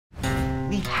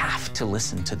We have to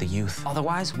listen to the youth.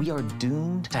 Otherwise, we are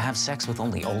doomed to have sex with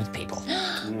only old people.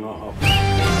 No.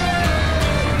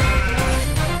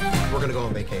 We're gonna go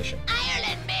on vacation.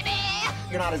 Ireland, baby!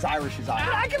 You're not as Irish as I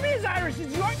am. I can be as Irish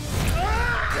as you are.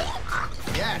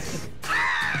 Yes.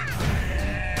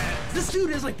 This dude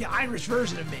is like the Irish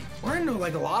version of me. We're into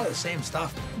like a lot of the same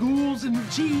stuff. Ghouls and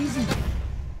cheese and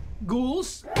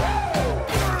ghouls.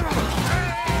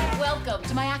 Welcome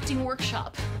to my acting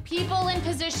workshop. People in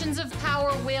positions of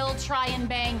power will try and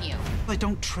bang you. I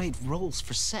don't trade roles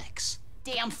for sex.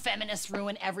 Damn feminists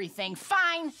ruin everything.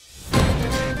 Fine.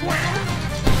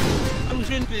 I was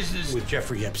in business with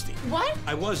Jeffrey Epstein. What?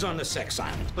 I was on the sex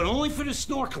island, but only for the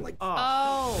snorkeling.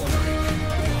 Oh.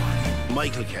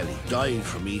 McElhenney died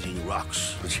from eating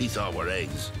rocks, which he thought were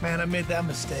eggs. Man, I made that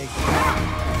mistake.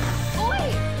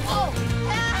 Oi! Oh!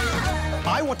 Ah!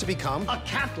 I want to become a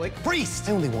Catholic priest.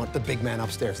 I only want the big man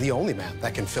upstairs, the only man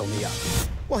that can fill me up.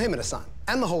 Well, him and his son,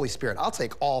 and the Holy Spirit. I'll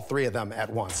take all three of them at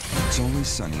once. It's Only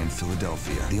Sunny in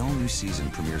Philadelphia. The all-new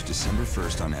season premieres December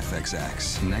 1st on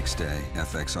FXX. Next day,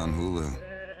 FX on Hulu.